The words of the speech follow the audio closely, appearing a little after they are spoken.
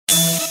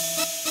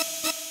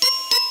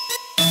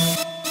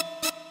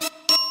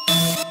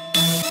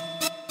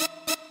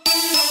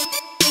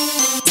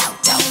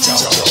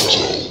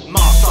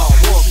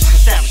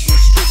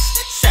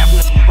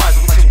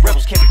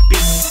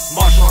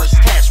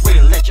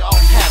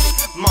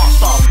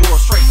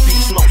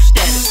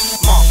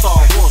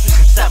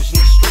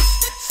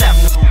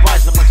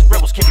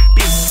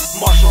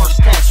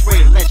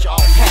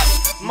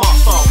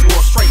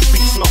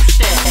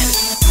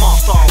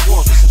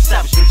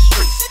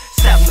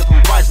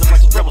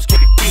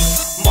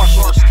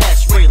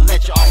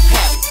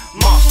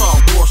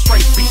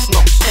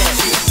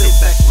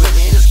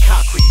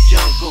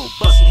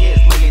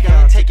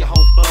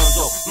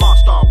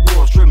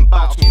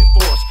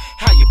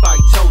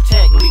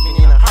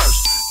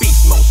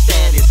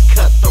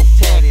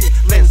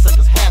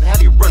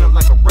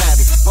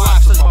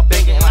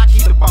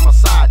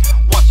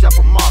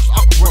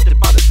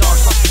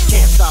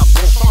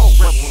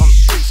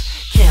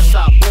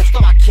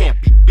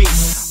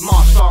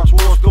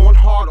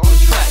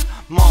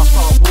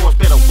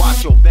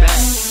watch your back.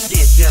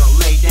 Get down or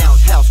lay down,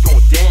 house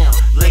going down.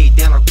 Lay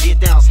down or get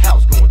down,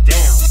 house going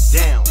down.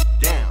 Down,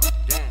 down,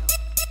 down.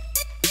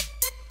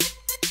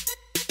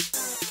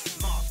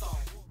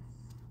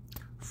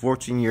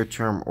 14-year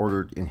term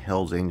ordered in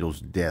Hell's Angels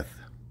death.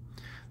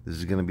 This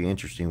is going to be an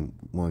interesting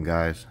one,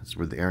 guys. This is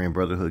where the Aryan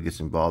Brotherhood gets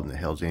involved in the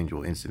Hell's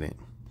Angel incident.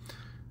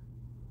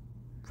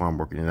 Before I'm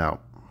working it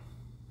out.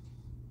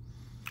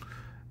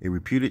 A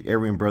reputed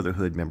Aryan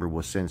Brotherhood member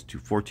was sentenced to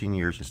 14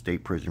 years in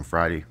state prison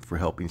Friday for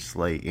helping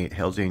slay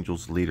Hell's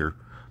Angels leader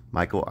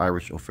Michael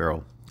Irish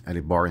O'Farrell at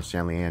a bar in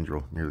San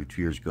Leandro nearly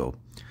 2 years ago.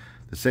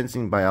 The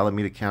sentencing by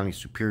Alameda County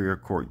Superior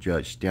Court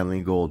Judge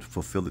Stanley Gold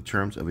fulfilled the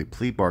terms of a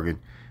plea bargain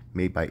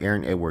made by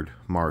Aaron Edward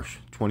Marsh,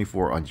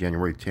 24, on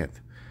January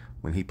 10th,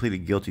 when he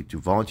pleaded guilty to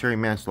voluntary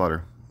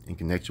manslaughter in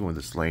connection with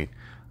the slaying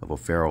of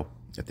O'Farrell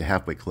at the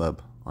Halfway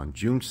Club on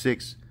June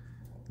 6,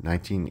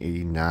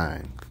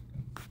 1989.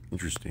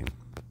 Interesting.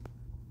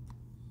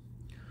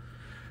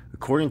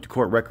 According to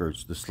court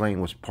records, the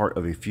slaying was part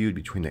of a feud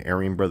between the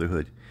Aryan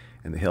Brotherhood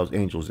and the Hells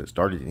Angels that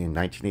started in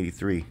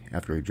 1983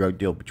 after a drug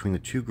deal between the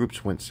two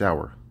groups went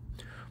sour.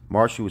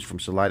 Marsh, who was from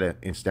Salida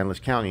in Stanlis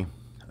County,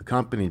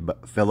 accompanied by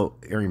fellow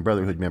Aryan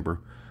Brotherhood member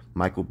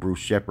Michael Bruce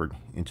Shepard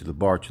into the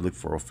bar to look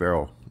for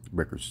O'Farrell,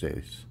 record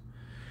says.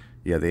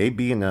 Yeah, the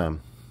AB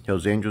and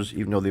Hells Angels,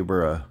 even though they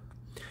were a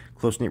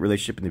close-knit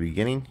relationship in the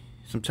beginning,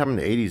 sometime in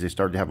the 80s they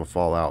started to have a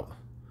fallout.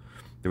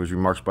 There was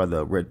remarks by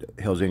the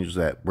Hells Angels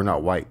that we're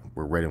not white,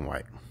 we're red and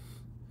white.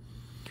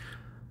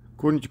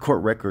 According to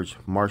court records,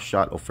 Marsh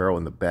shot O'Farrell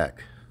in the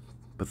back.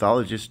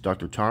 Pathologist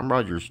Dr. Tom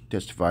Rogers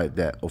testified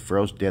that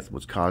O'Farrell's death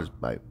was caused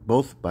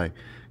both by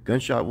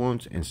gunshot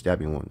wounds and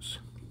stabbing wounds.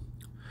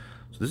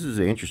 So this is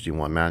an interesting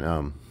one,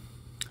 man.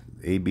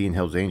 AB and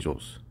Hells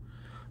Angels,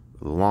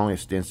 a long,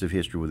 extensive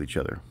history with each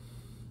other.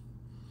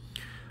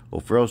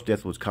 O'Farrell's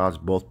death was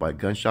caused both by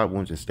gunshot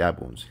wounds and stab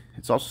wounds.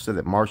 It's also said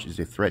that Marsh is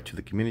a threat to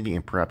the community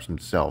and perhaps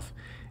himself,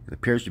 and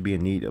appears to be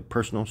in need of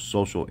personal,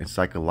 social, and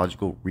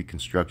psychological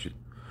reconstruction.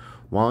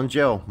 While in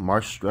jail,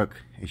 Marsh struck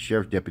a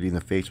sheriff's deputy in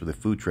the face with a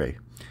food tray,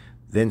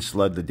 then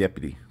slugged the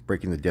deputy,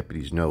 breaking the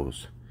deputy's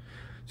nose.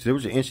 So there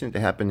was an incident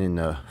that happened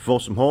in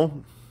Folsom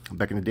Hole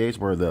back in the days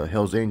where the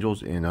Hells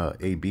Angels and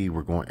AB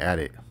were going at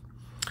it.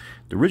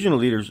 The original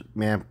leaders,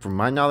 man, from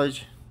my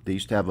knowledge, they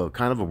used to have a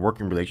kind of a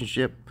working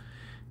relationship,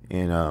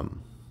 and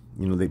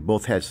you know, they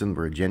both had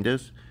similar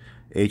agendas.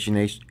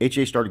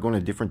 HA started going a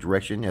different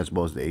direction, as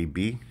well as the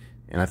AB,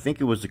 and I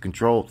think it was the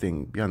control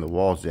thing behind the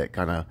walls that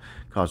kind of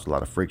caused a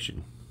lot of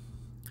friction.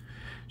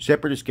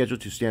 Shepard is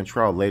scheduled to stand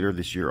trial later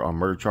this year on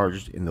murder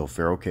charges in the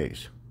O'Farrell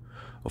case.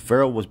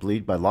 O'Farrell was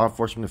believed by law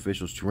enforcement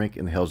officials to rank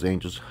in the Hells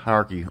Angels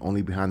hierarchy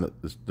only behind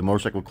the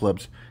motorcycle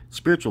club's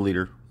spiritual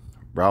leader,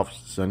 Ralph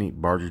Sonny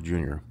Barger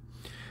Jr.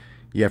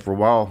 Yeah, for a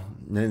while,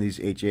 none of these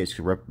HAs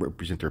could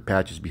represent their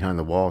patches behind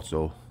the wall,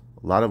 so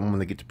a lot of them, when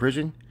they get to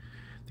prison,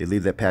 they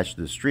leave that patch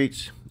to the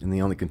streets, and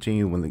they only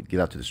continue when they get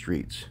out to the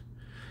streets.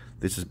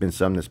 This has been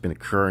something that's been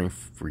occurring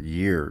for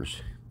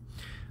years.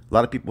 A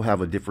lot of people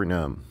have a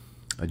different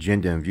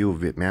agenda and view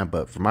of it, man,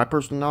 but from my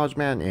personal knowledge,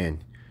 man,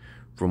 and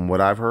from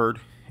what I've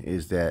heard,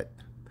 is that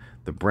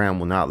the brand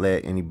will not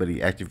let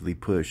anybody actively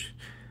push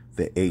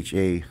the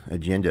HA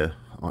agenda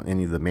on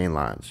any of the main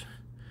lines.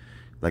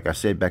 Like I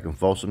said, back in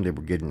Folsom, they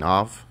were getting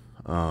off.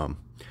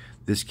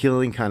 This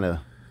killing kind of,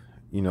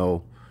 you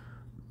know,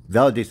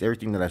 validates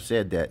everything that I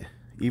said, that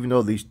even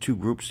though these two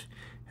groups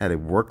had a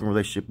working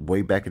relationship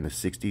way back in the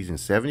 60s and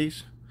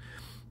 70s,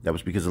 that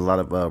was because a lot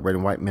of red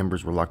and white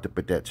members were locked up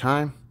at that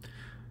time.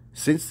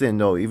 Since then,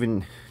 though,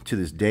 even to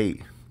this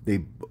day,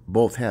 they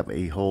both have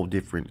a whole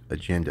different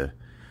agenda.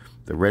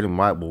 The red and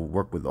white will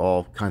work with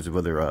all kinds of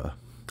other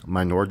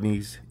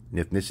minorities and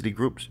ethnicity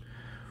groups,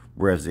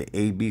 whereas the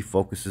AB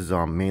focuses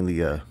on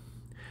mainly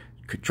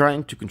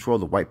trying to control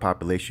the white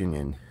population,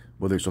 and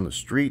whether it's on the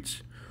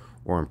streets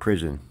or in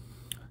prison.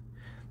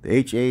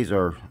 The HAs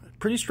are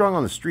pretty strong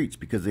on the streets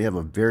because they have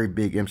a very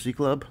big MC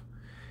club,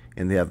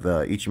 and they have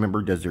each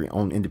member does their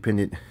own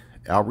independent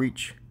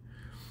outreach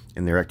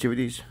in their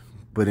activities.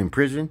 But in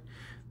prison,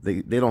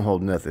 they don't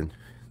hold nothing.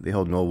 They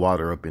hold no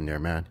water up in there,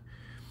 man.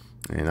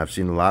 And I've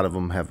seen a lot of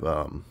them have,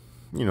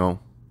 you know,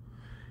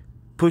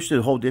 pushed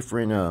a whole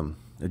different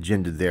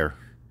agenda there.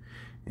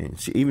 And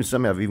see, even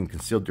some have even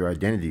concealed their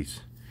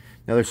identities.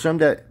 Now, there's some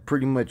that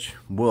pretty much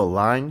will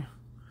align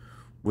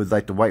with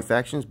like the white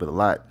factions, but a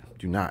lot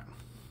do not.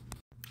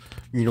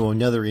 You know,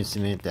 another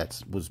incident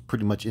that was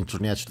pretty much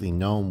internationally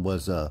known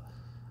was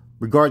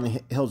regarding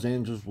the Hells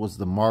Angels was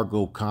the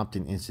Margot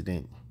Compton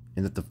incident,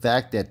 and that the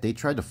fact that they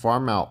tried to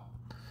farm out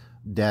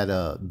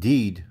that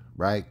deed,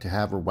 right, to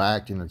have her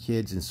whacked and her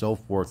kids and so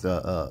forth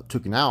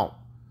taken out,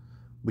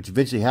 which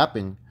eventually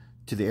happened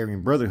to the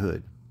Aryan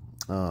Brotherhood.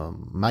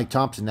 Mike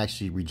Thompson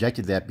actually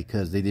rejected that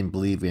because they didn't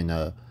believe in,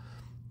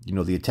 you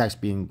know, the attacks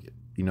being,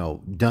 you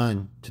know,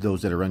 done to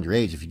those that are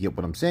underage, if you get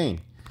what I'm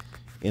saying.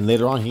 And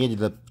later on, he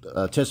ended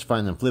up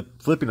testifying and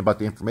flipping about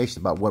the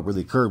information about what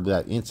really occurred with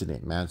that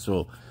incident, man.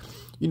 So,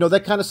 you know,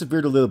 that kind of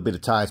severed a little bit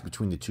of ties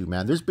between the two,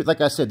 man. There's been,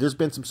 like I said, there's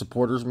been some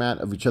supporters, man,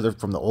 of each other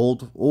from the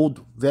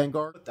old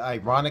Vanguard. But the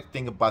ironic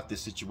thing about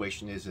this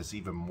situation is, it's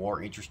even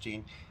more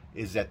interesting,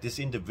 is that this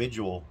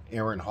individual,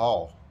 Aaron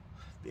Hall,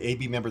 the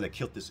AB member that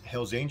killed this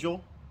Hell's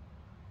Angel,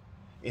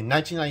 in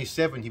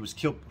 1997, he was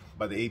killed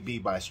by the AB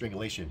by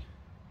strangulation.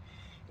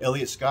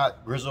 Elliot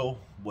Scott Grizzle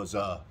was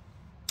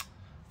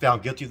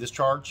found guilty of this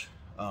charge.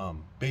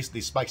 Basically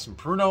spiked some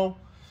Pruno,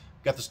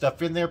 got the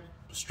stuff in there,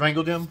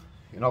 strangled him,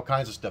 and all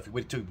kinds of stuff. He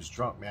waited till he was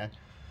drunk, man.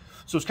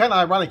 So it's kind of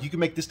ironic you can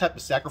make this type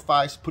of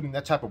sacrifice, putting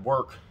that type of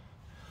work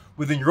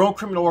within your own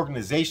criminal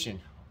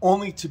organization,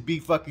 only to be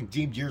fucking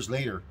deemed years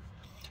later.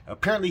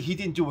 Apparently he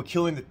didn't do a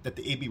killing that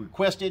the AB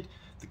requested.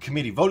 The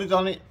committee voted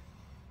on it.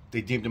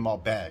 They deemed him all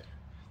bad.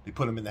 They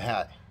put him in the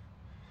hat.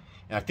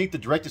 And I think the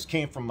directives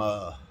came from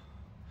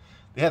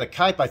they had a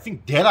kite, but I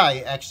think Deadeye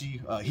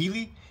actually,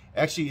 Healy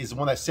actually is the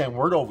one that sent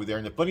word over there.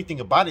 And the funny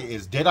thing about it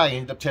is Deadeye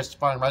ended up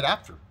testifying right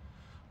after.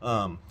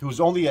 He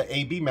was only an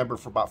AB member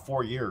for about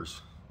 4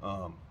 years,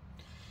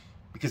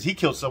 because he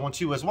killed someone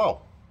too as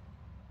well.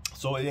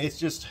 So it's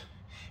just,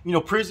 you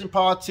know, prison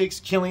politics,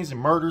 killings and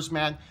murders,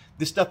 man.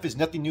 This stuff is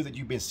nothing new that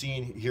you've been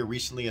seeing here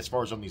recently as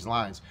far as on these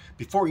lines.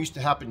 Before, it used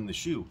to happen in the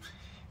shoe.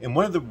 And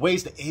one of the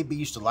ways the AB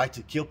used to like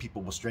to kill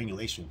people was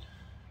strangulation. You know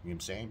what I'm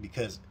saying?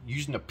 Because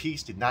using a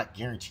piece did not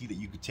guarantee that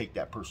you could take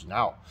that person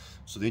out.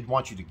 So they'd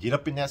want you to get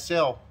up in that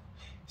cell,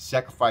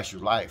 sacrifice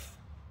your life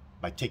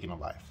by taking a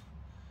life.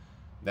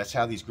 That's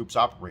how these groups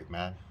operate,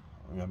 man.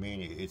 You know what I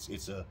mean?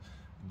 It's a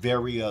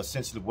very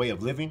sensitive way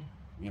of living. You know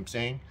what I'm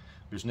saying?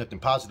 There's nothing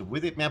positive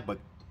with it, man, but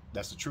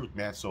that's the truth,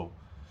 man. So,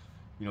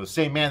 you know, the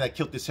same man that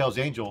killed this Hell's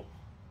Angel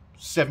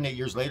 7, 8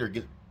 years later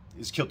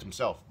is killed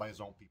himself by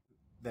his own people.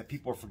 That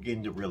people are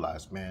forgetting to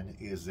realize, man,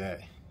 is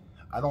that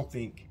I don't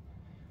think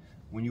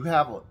when you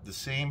have the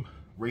same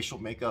racial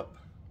makeup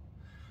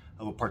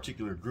of a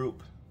particular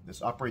group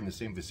that's operating in the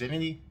same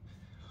vicinity,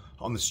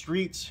 on the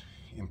streets,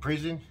 in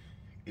prison,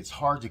 it's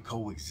hard to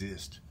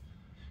coexist.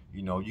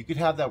 You know, you could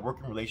have that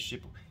working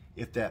relationship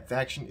if that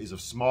faction is a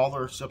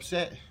smaller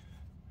subset,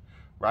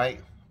 right?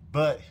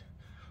 But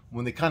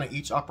when they kind of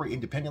each operate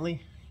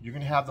independently, you're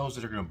going to have those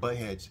that are going to butt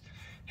heads,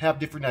 have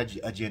different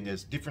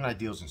agendas, different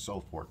ideals, and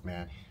so forth,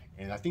 man.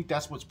 And I think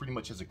that's what's pretty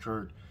much has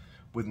occurred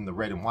within the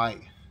red and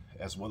white,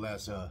 as well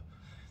as the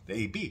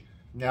AB.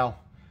 Now,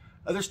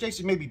 other states,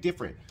 it may be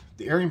different.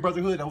 The Aryan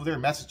Brotherhood over there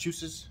in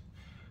Massachusetts,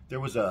 there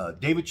was a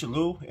David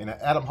Chalou and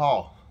Adam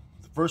Hall.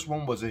 The first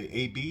one was a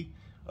AB,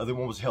 other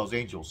one was Hell's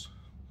Angels.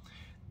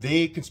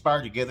 They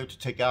conspired together to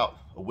take out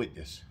a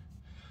witness.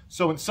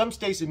 So in some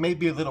states, it may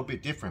be a little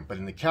bit different, but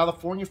in the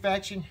California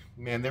faction,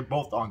 man, they're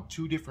both on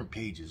 2 different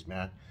pages,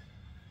 man.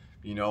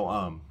 You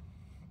know,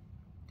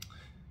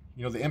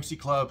 the MC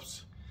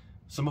clubs,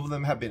 some of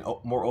them have been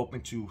more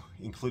open to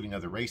including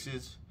other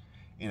races.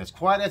 And as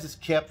quiet as it's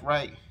kept,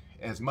 right,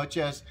 as much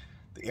as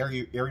the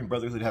Aryan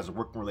Brotherhood has a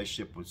working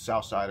relationship with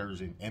Southsiders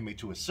and MA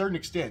to a certain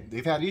extent,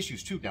 they've had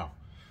issues too now.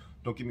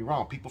 Don't get me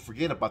wrong. People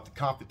forget about the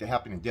conflict that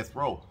happened in Death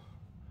Row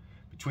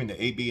between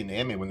the AB and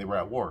the MA when they were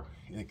at war.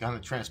 And it kind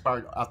of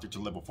transpired out there to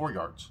level 4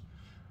 yards.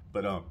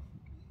 But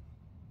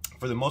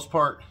for the most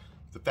part,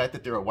 the fact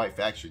that they're a white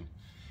faction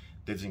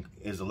that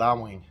is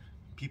allowing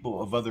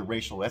people of other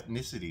racial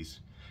ethnicities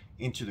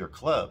into their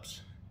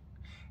clubs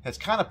has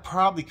kind of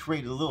probably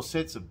created a little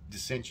sense of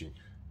dissension.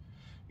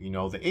 You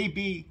know, the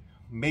AB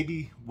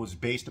maybe was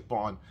based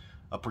upon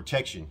a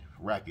protection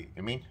racket.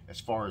 I mean,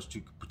 as far as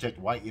to protect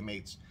white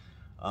inmates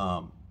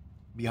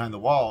behind the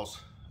walls,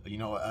 you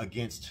know,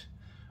 against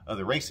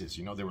other races.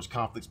 You know, there was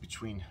conflicts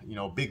between, you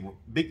know, big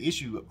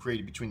issue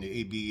created between the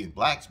AB and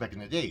blacks back in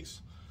the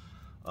days.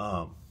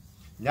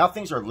 Now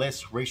things are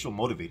less racial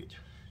motivated.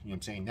 You know what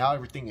I'm saying? Now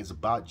everything is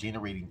about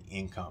generating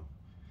income.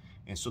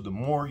 And so the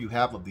more you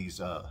have of these,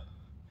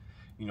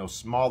 you know,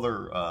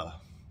 smaller,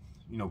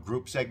 you know,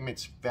 group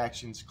segments,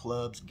 factions,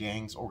 clubs,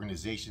 gangs,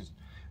 organizations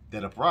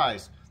that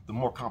uprise, the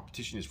more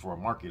competition is for a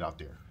market out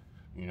there.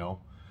 You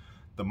know,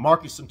 the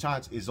market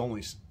sometimes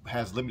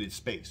has limited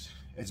space.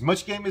 As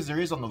much game as there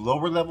is on the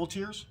lower level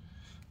tiers,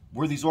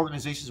 where these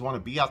organizations want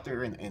to be out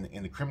there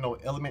in the criminal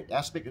element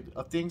aspect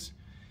of things,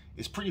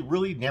 is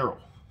really narrow. You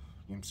know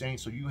what I'm saying?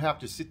 So you have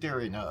to sit there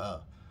and,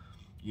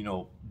 you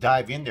know,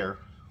 dive in there,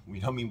 you know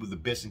what I mean, with the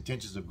best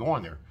intentions of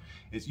going there.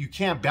 You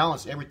can't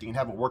balance everything and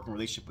have a working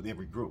relationship with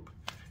every group.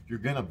 You're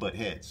going to butt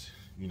heads,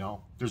 you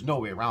know. There's no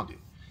way around it.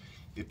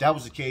 If that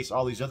was the case,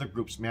 all these other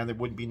groups, man, there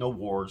wouldn't be no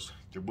wars.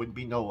 There wouldn't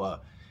be no,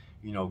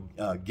 you know,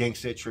 gang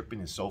set tripping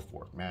and so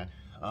forth, man.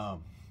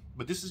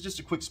 But this is just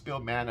a quick spill,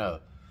 man.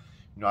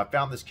 You know, I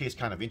found this case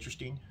kind of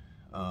interesting.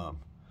 I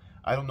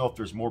don't know if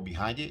there's more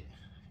behind it.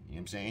 You know what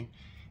I'm saying?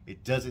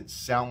 It doesn't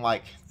sound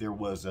like there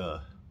was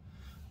a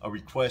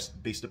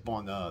request based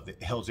upon the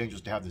Hells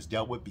Angels to have this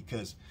dealt with,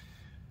 because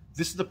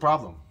this is the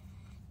problem.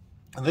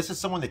 Unless it's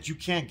someone that you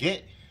can't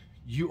get,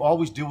 you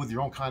always deal with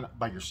your own kind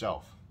by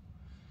yourself.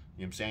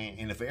 You know what I'm saying?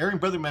 And if an Aryan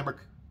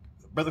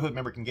Brotherhood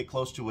member can get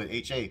close to an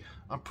HA,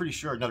 I'm pretty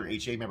sure another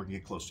HA member can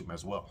get close to him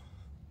as well.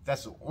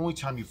 That's the only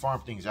time you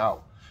farm things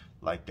out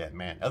like that,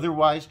 man.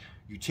 Otherwise,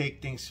 you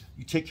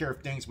take care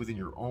of things within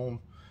your own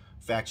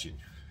faction. You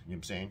know what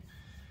I'm saying?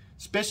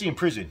 Especially in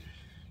prison.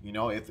 You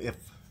know, if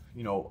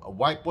you know, a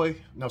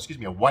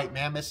white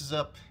man messes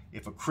up,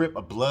 if a Crip,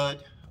 a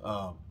Blood,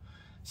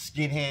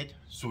 skinhead,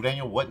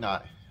 Sureño,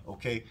 whatnot,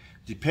 okay,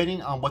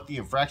 depending on what the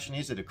infraction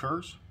is that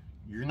occurs,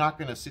 you're not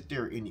going to sit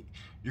there and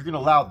you're going to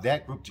allow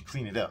that group to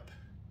clean it up.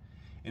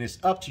 And it's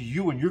up to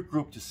you and your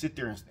group to sit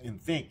there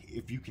and think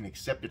if you can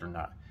accept it or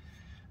not.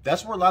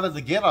 That's where a lot of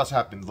the guerras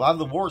happen. A lot of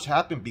the wars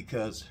happen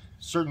because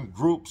certain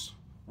groups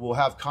will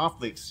have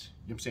conflicts,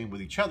 you know what I'm saying,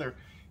 with each other.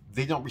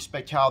 They don't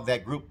respect how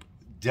that group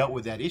dealt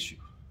with that issue.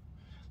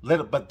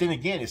 But then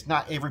again, it's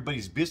not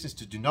everybody's business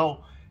to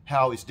know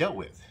how it's dealt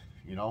with.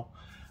 You know,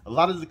 a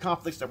lot of the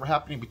conflicts that were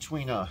happening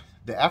between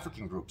the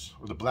African groups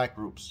or the black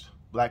groups,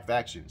 black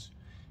factions,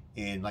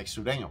 and like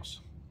Sureños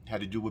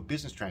had to do with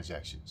business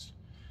transactions.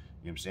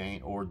 You know what I'm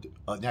saying? Or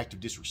an act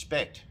of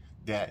disrespect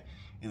that,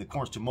 in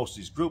accordance to most of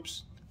these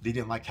groups, they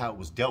didn't like how it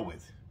was dealt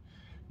with.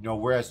 You know,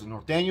 whereas the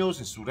Norteños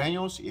and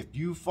Sureños, if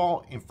you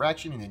fall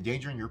infraction and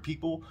endangering your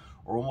people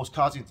or almost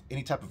causing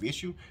any type of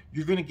issue,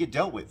 you're going to get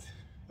dealt with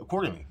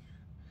accordingly. You know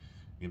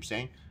what I'm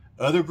saying?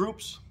 Other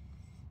groups,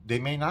 they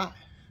may not.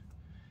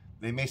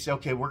 They may say,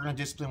 okay, we're going to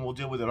discipline, we'll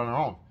deal with it on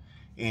our own.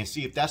 And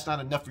see, if that's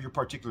not enough for your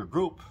particular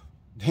group,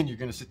 then you're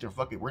going to sit there and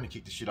fuck it, we're going to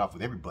kick the shit off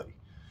with everybody.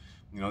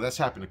 You know, that's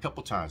happened a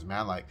couple times,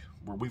 man, like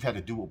where we've had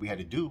to do what we had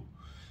to do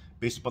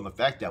based upon the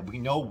fact that we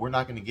know we're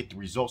not going to get the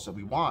results that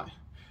we want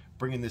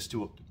bringing this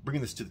to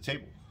the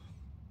table.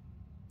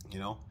 You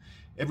know,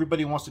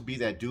 everybody wants to be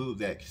that dude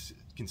that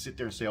can sit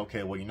there and say,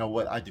 okay, well, you know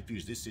what, I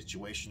diffused this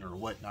situation or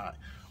whatnot,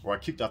 or I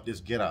kicked off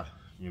this guerra,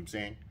 you know what I'm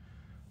saying?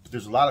 But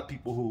there's a lot of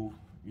people who,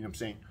 you know what I'm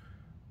saying,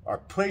 are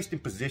placed in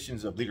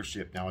positions of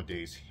leadership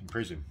nowadays in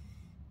prison.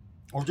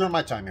 Or during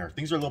my time here,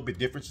 things are a little bit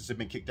different since they've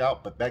been kicked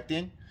out, but back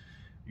then,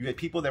 you had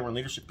people that were in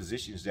leadership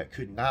positions that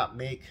could not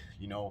make,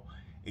 you know,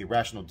 a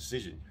rational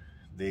decision.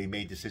 They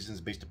made decisions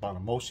based upon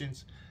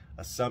emotions,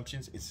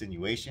 assumptions,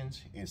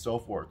 insinuations, and so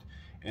forth.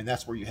 And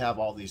that's where you have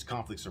all these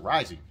conflicts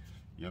arising.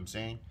 You know what I'm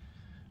saying?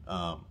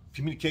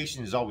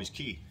 Communication is always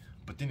key.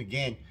 But then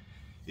again,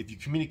 if you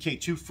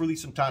communicate too freely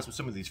sometimes with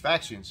some of these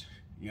factions,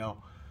 you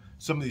know,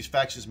 some of these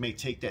factions may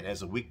take that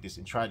as a weakness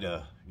and try to, you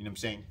know what I'm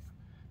saying?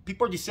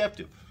 People are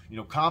deceptive. You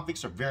know,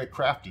 convicts are very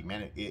crafty,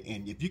 man.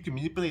 And if you can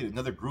manipulate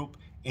another group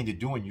into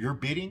doing your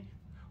bidding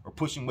or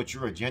pushing what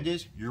your agenda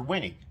is, you're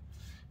winning.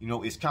 You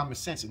know, it's common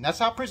sense. And that's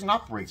how prison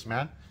operates,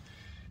 man.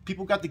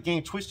 People got the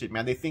game twisted,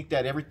 man. They think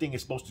that everything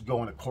is supposed to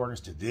go in accordance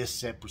to this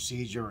set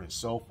procedure and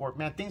so forth.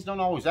 Man, things don't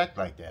always act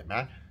like that,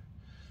 man.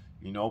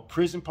 You know,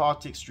 prison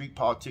politics, street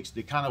politics,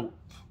 they kind of,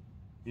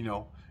 you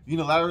know,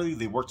 unilaterally,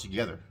 they work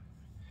together.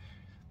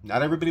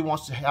 Not everybody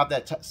wants to have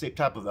that same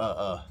type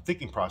of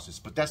thinking process,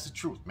 but that's the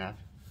truth, man.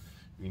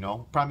 You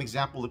know, prime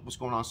example, look what's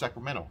going on in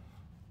Sacramento.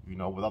 You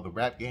know, with all the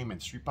rap game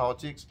and street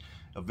politics,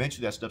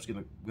 eventually that stuff's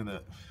gonna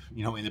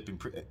you know, end up in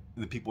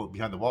the people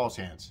behind the wall's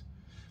hands,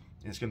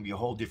 and it's gonna be a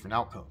whole different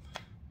outcome.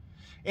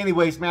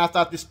 Anyways, man, I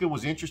thought this spiel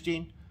was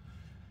interesting.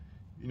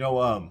 You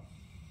know,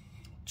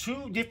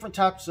 two different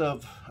types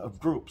of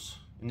groups.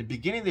 In the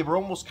beginning, they were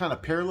almost kind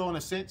of parallel in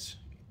a sense,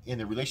 and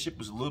the relationship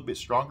was a little bit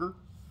stronger.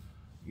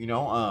 You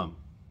know,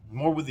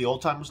 more with the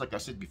old timers, like I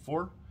said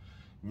before.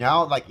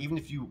 Now, like, even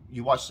if you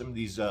watch some of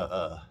these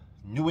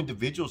new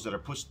individuals that are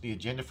pushing the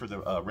agenda for the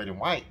red and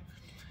white,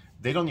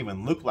 they don't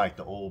even look like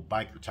the old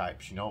biker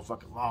types, you know,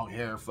 fucking long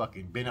hair,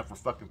 fucking been up for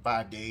fucking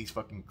 5 days,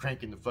 fucking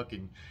cranking the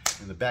fucking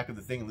in the back of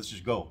the thing and let's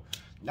just go.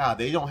 Nah,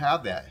 they don't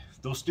have that.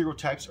 Those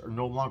stereotypes are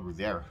no longer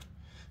there.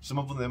 Some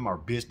of them are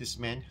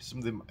businessmen. Some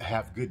of them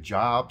have good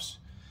jobs,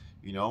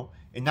 you know,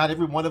 and not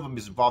every one of them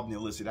is involved in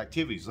illicit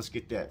activities. Let's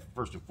get that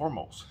first and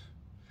foremost.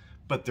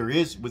 But there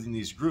is within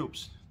these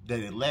groups that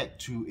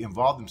elect to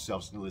involve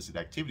themselves in illicit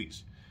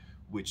activities,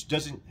 which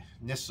doesn't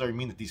necessarily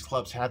mean that these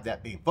clubs have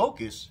that main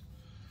focus,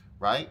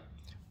 right?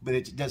 But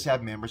it does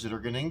have members that are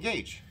going to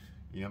engage.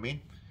 You know what I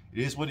mean? It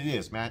is what it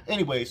is, man.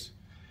 Anyways,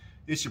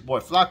 it's your boy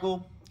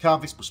Flacco,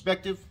 Convict's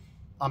Perspective.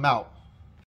 I'm out.